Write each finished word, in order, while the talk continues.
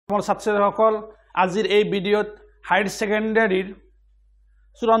মোৰ ছাত্ৰসকল আজিৰ এই ভিডিঅ'ত হায়াৰ সেকেন্ডাৰীৰ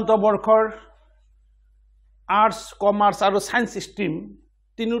চূড়ান্ত বৰ্ষৰ আৰ্টস কমাৰ্চ আৰু সায়েন্স স্ট্ৰীম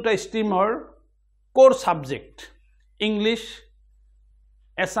তিনিটা স্ট্ৰীমৰ কোৰ subject English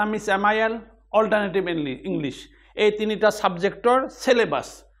Assamese MIL alternative English এই তিনিটা সাবজেক্টৰ সিলেবাস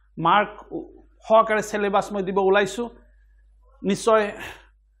মাৰ্ক সহকাৰে সিলেবাস মই দিব ওলাইছো নিশ্চয়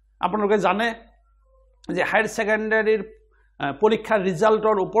আপোনালোকে জানে যে হায়াৰ সেকেন্ডাৰীৰ পৰীক্ষাৰ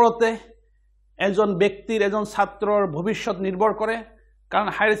ৰিজাল্টৰ ওপৰতে এজন ব্যক্তিৰ এজন ছাত্ৰৰ ভৱিষ্যত নিৰ্ভৰ কৰে কাৰণ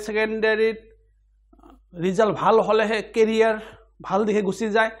হায়াৰ সেকেন্ডাৰীৰ ৰিজাল্ট ভাল হলেহে কেৰিয়াৰ ভাল দিশে গুচি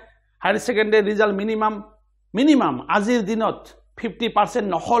যায় হায়াৰ সেকেন্ডাৰী ৰিজাল্ট মিনিমাম আজিৰ দিনত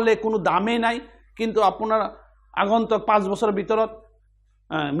 50% নহলে কোনো দামে নাই কিন্তু আপোনাৰ আগন্তুক 5 বছৰৰ ভিতৰত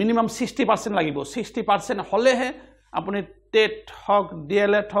মিনিমাম 60% লাগিব 60% হলেহে আপুনি টেট হক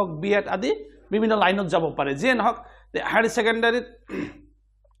ডিএলএড হক বিএড আদি বিভিন্ন লাইনত যাব পাৰে যে নহক হায়াৰ সেকেন্ডাৰীত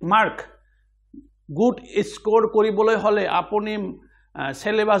মাৰ্ক গুড স্কোৰ কৰিবলৈ হলে আপুনি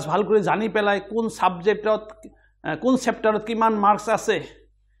সিলেবাস ভাল কৰি জানি পেলাই কোন সাবজেক্টত কোন চেপ্টাৰত কিমান মাৰ্কস আছে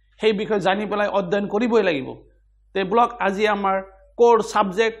সেই বিষয়ে জানি পেলাই অধ্যয়ন কৰিবই লাগিব তে ব্লক আজি আমাৰ কোৰ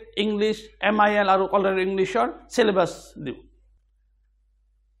সাবজেক্ট ইংলিশ এমআইএল আৰু অল্টাৰনেটিভ ইংলিশৰ সিলেবাস দিও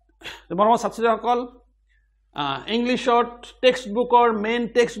মৰমৰ ছাত্ৰসকল ইংলিশৰ টেক্সট বুকৰ মেইন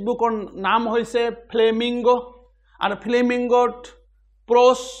টেক্সট বুকৰ নাম হৈছে ফ্লেমিংগো আৰু ফ্লেমিংগোত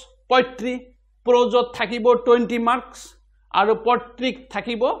প্ৰোজ পোয়েট্ৰি প্ৰোজত থাকিব 20 মাৰ্কস আৰু পোয়েট্ৰিক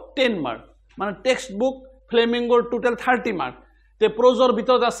থাকিব 10 মাৰ্ক মানে টেক্সট বুক ফ্লেমিংগোৰ টোটাল 30 মাৰ্ক তে প্ৰোজৰ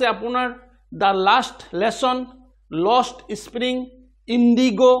ভিতৰত আছে আপোনাৰ দা last lesson lost spring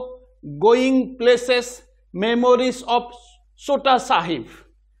Indigo going প্লেसेस memories of ছোটা সাহিব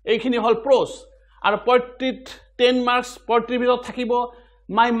এইখিনি হল প্ৰোজ আৰু পোয়েট্ৰিত 10 মাৰ্কস পোয়েট্ৰিৰ ভিতৰত থাকিব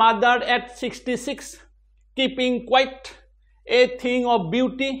my mother at 66 keeping quiet a thing of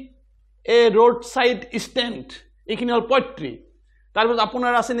beauty a roadside stand এইখিনি হল পোয়েট্ৰি তাৰপিছত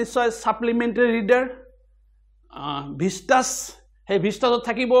আপোনাৰ আছে নিশ্চয় সাপ্লিমেন্টাৰী ৰিডাৰ ভিস্টাস হে ভিস্টাসত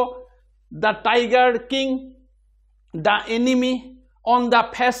থাকিব দা tiger king da anime on the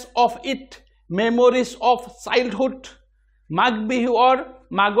face of it memories of childhood Magh Bihu অৰ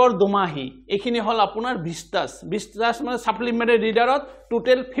মাগৰ দুমাহী এইখিনি হল আপোনাৰ ভিস্টাস মানে সাপ্লিমেন্টাৰী ৰিডাৰত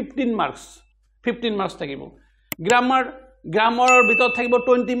টোটাল 15 মাৰ্কস থাকিব গ্ৰামাৰৰ ভিতৰত থাকিব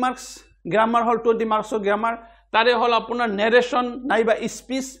 20 মাৰ্কস গ্ৰামাৰ হল 20 মাৰ্কসৰ গ্ৰামাৰ তাৰে হল আপোনাৰ নেৰেশন নাইবা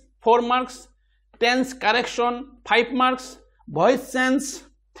speech 4 marks tense কাৰেকশন 5 marks voice change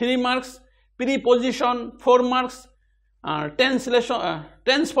 3 marks প্ৰিপজিশন 4 marks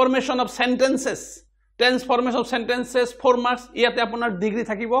ট্ৰান্সফৰমেশন of sentences 4 marks ইয়াতে আপোনাৰ ডিগ্ৰী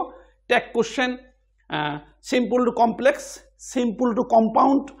থাকিব tech question simple to complex simple to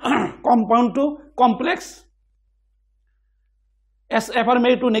compound compound to complex as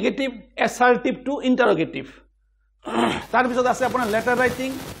affirmative to negative assertive to interrogative tar bisot ase apuna letter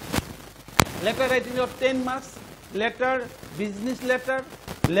writing of 10 marks letter business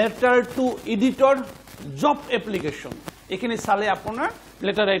letter to editor job application ekhini sale apuna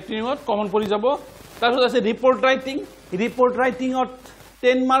letter writing ot common pori jabo tar bisot ase report writing of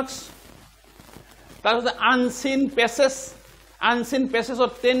 10 marks tar bisot unseen passages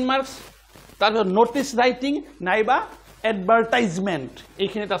of 10 marks তারপর notice writing নাইবা advertisement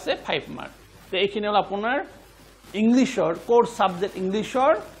এইখিনিত আছে 5 mark তো এইখিনি হল আপোনাৰ ইংলিশৰ কোৰ subject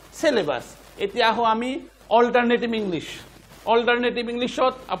ইংলিশৰ syllabus এতিয়া আহো আমি অল্টাৰনেটিভ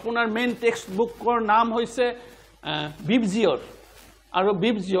ইংলিশত আপোনাৰ মেইন টেক্সট বুকৰ নাম হৈছে বিবজিয়ৰ আৰু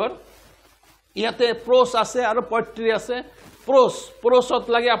বিবজিয়ৰ ইয়াতে প্ৰোজ আছে আৰু পোয়েট্ৰি আছে প্ৰোজত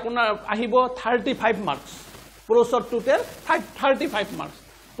লাগে আপোনাৰ আহিব 35 মাৰ্কস প্ৰোজৰ টোটাল 35 মাৰ্কস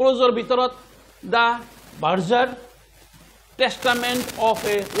প্ৰোজৰ ভিতৰত দা Berger Testament of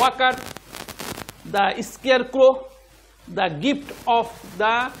A ওয়াকাৰ da স্কেয়াৰক্ৰো da gift of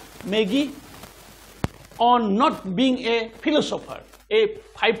the Maggi on not being a ফিলোসফাৰ এই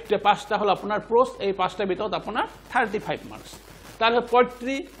 5টা হল আপোনাৰ প্ৰোজ এই 5টাৰ ভিতৰত আপোনাৰ 35 মাৰ্কস তাৰ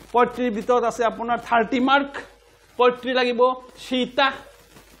পোয়েট্ৰিৰ ভিতৰত আছে আপোনাৰ 30 মাৰ্ক পোয়েট্ৰি লাগিব সীতা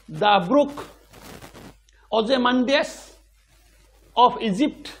দা Brook Ozymandias of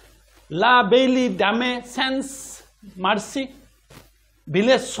Egypt, La Belle Dame Sans Mercy,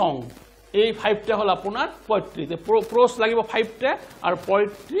 Village Song. এই 5টা হল আপোনাৰ পোয়েট্ৰি তে প্ৰোজ লাগিব 5টা আৰু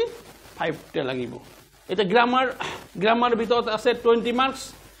পোয়েট্ৰি 5টা লাগিব এটা গ্ৰামাৰ ভিতৰত আছে 20 মাৰ্কস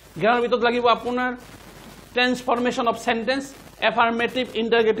গ্ৰামাৰ ভিতৰত লাগিব আপোনাৰ ট্ৰান্সফৰমেশন অফ সেন্টেন্স এফাৰ্মেটিভ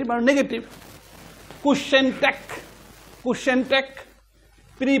ইন্টাৰগেটিভ আৰু negative question tech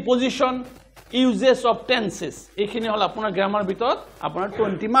প্ৰিপজিশন uses of tenses এইখিনি হল আপোনাৰ গ্ৰামাৰ ভিতৰত আপোনাৰ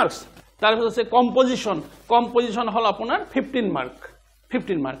 20 মাৰ্কস তাৰ পিছত আছে কম্পোজিশন হল আপোনাৰ 15 মাৰ্ক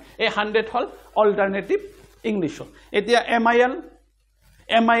 15 মাৰ্ক এই 100 হল অল্টাৰনেটিভ ইংলিশত এতিয়া MIL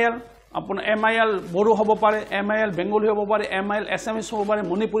আপোনাৰ MIL বড়ো হ'ব পাৰে MIL বেংগলী হ'ব পাৰে MIL এছামিজ হ'ব পাৰে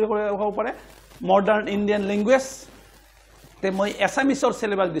মণিপুৰী হ'ব পাৰে মডাৰ্ন ইণ্ডিয়ান লেংগুৱেজ তে মই এছামিজৰ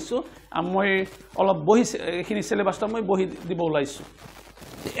সিলেবাস দিছো মই অলপ বহি এখিনি সিলেবাসটা মই বহি দিব ওলাইছো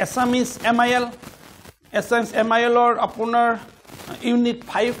এছামিজ MIL or আপোনাৰ ইউনিট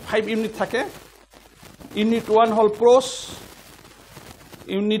 5 ইউনিট থাকে unit 1 hall prose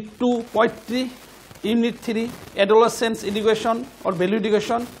unit 2 poetry unit 3 adolescence education or value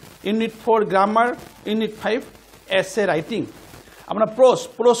education unit 4 grammar unit 5 essay writing আপোনাৰ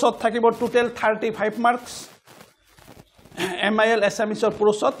prose থাকিব total 35 marks MIL এছামিজৰ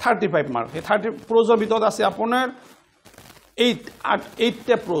prose 35 mark এই 30 prose ভিতৰত আছে আপোনাৰ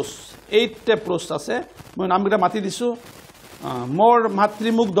 8টা prose আছে মই নামকেইটা মাতি দিছো মোৰ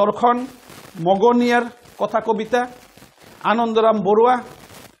মাতৃমুখ দৰ্শন মগনিয়াৰ কথা কবিতা আনন্দৰাম বৰুৱা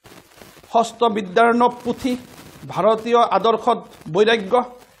হস্তবিদ্যাৰ্ণৱ পুথি ভাৰতীয় আদৰ্শত বৈৰাগ্য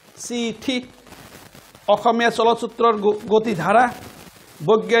চিঠি অসমীয়া চলচ্চিত্ৰৰ গতিধাৰা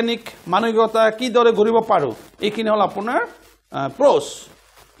বৈজ্ঞানিক মানৱিকতা কি দৰে গঢ়িব পাৰো এইখিনি হল আপোনাৰ prose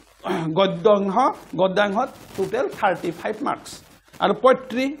গদ্যাংশত টোটাল 35 মাৰ্কস আৰু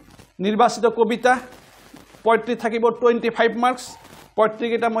poetry নিৰ্বাচিত কবিতা poetry থাকিব 25 মাৰ্কস poetry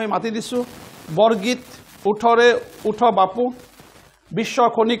কেইটা মই মাতি দিছো বৰগীত উঠ বাপু বিশ্ব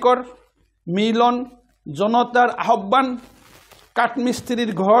খনিকৰ মিলন জনতাৰ আহ্বান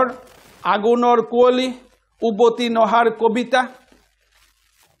কাঠমিস্ত্ৰীৰ ঘৰ আগুনৰ কুঁৱলী উবতি নহাৰ কবিতা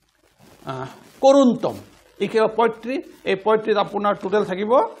কৰুন্তম এইকেইটা poetry এই poetry আপোনাৰ টোটাল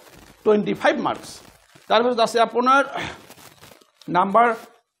থাকিব 25 মাৰ্কস তাৰপিছত আছে আপোনাৰ নাম্বাৰ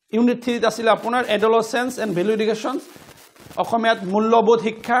ইউনিট 3 আছিল আপোনাৰ adolescence and value education অসমীয়াত মূল্যবোধ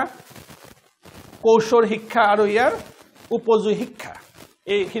শিক্ষা কৌশল শিক্ষা আৰু ইয়াৰ উপযোগী শিক্ষা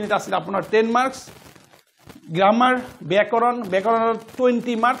এইখিনিত আছিল আপোনাৰ 10 মাৰ্কস গ্ৰামাৰ ব্যাকৰণৰ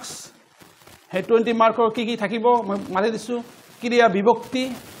 20 মাৰ্কস হে 20 মাৰ্কৰ কি থাকিব মই মাতি দিছো ক্ৰিয়া বিভক্তি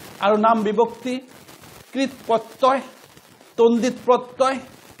আৰু নাম বিভক্তি কৃত প্ৰত্যয় তন্দিত প্ৰত্যয়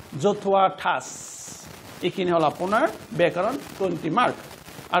যথোৱা ঠাস এইখিনি হল আপোনাৰ ব্যাকৰণ 20 মাৰ্ক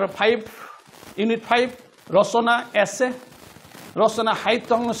আৰু 5 ইউনিট 5 ৰচনা এছে ৰচনা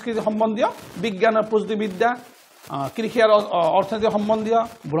সাহিত্য সংস্কৃতি সম্বন্ধীয় বিজ্ঞান আৰু প্ৰযুক্তিবিদ্যা কৃষি আৰু অৰ্থনীতি সম্বন্ধীয়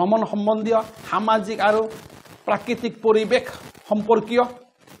ভ্ৰমণ সম্বন্ধীয় সামাজিক আৰু প্ৰাকৃতিক পৰিৱেশ সম্পৰ্কীয়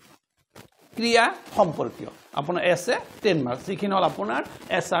ক্ৰিয়া সম্পৰ্কীয় আপোনাৰ এছে 10 মাৰ্ক যিখিনি হল আপোনাৰ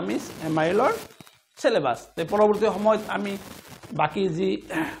এছামিজ MILৰ সিলেবাস তে পৰৱৰ্তী সময়ত আমি বাকি যি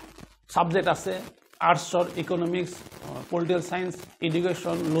সাবজেক্ট আছে আৰ্টছৰ economics political science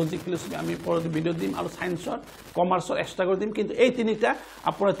education logic philosophy আমি পৰৱৰ্তী ভিডিও দিম আৰু সায়েন্সৰ কমাৰ্চৰ এক্সট্ৰা কৰি দিম কিন্তু এই তিনিটা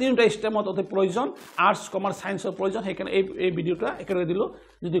আপোনাৰ তিনিটা ষ্টেমত অতি প্ৰয়োজন আৰ্টছ কমাৰ্চ সায়েন্সৰ প্ৰয়োজন সেইকাৰণে এই ভিডিওটা একেলগে দিলো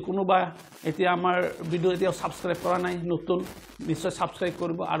যদি কোনোবা এতিয়া আমাৰ ভিডিও এতিয়া সাবস্ক্ৰাইব কৰা নাই নতুন নিশ্চয় সাবস্ক্ৰাইব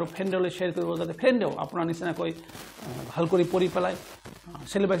কৰিব আৰু ফ্ৰেণ্ডলৈ শ্বেয়াৰ কৰিব যাতে ফ্ৰেণ্ডেও আপোনাৰ নিচিনাকৈ ভাল কৰি পঢ়ি পেলাই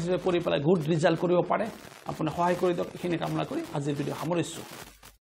সিলেবাস পঢ়ি পেলাই গুড ৰিজাল্ট কৰিব পাৰে আপুনি সহায় কৰি দিয়ক এইখিনি কামনা কৰি আজিৰ ভিডিও সামৰিছো